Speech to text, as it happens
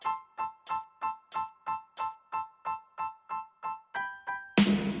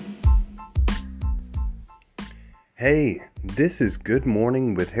Hey, this is Good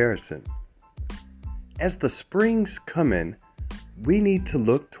Morning with Harrison. As the spring's come in, we need to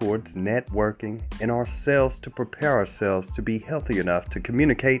look towards networking and ourselves to prepare ourselves to be healthy enough to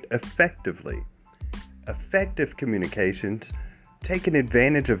communicate effectively. Effective communications, taking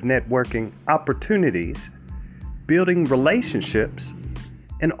advantage of networking opportunities, building relationships,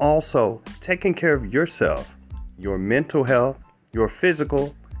 and also taking care of yourself, your mental health, your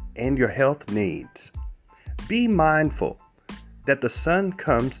physical, and your health needs. Be mindful that the sun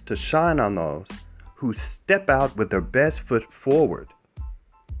comes to shine on those who step out with their best foot forward.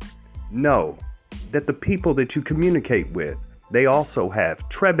 Know that the people that you communicate with, they also have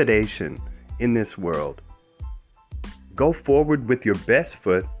trepidation in this world. Go forward with your best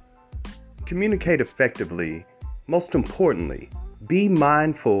foot, communicate effectively. Most importantly, be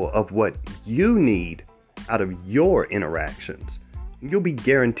mindful of what you need out of your interactions. You'll be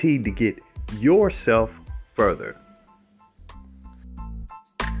guaranteed to get yourself further.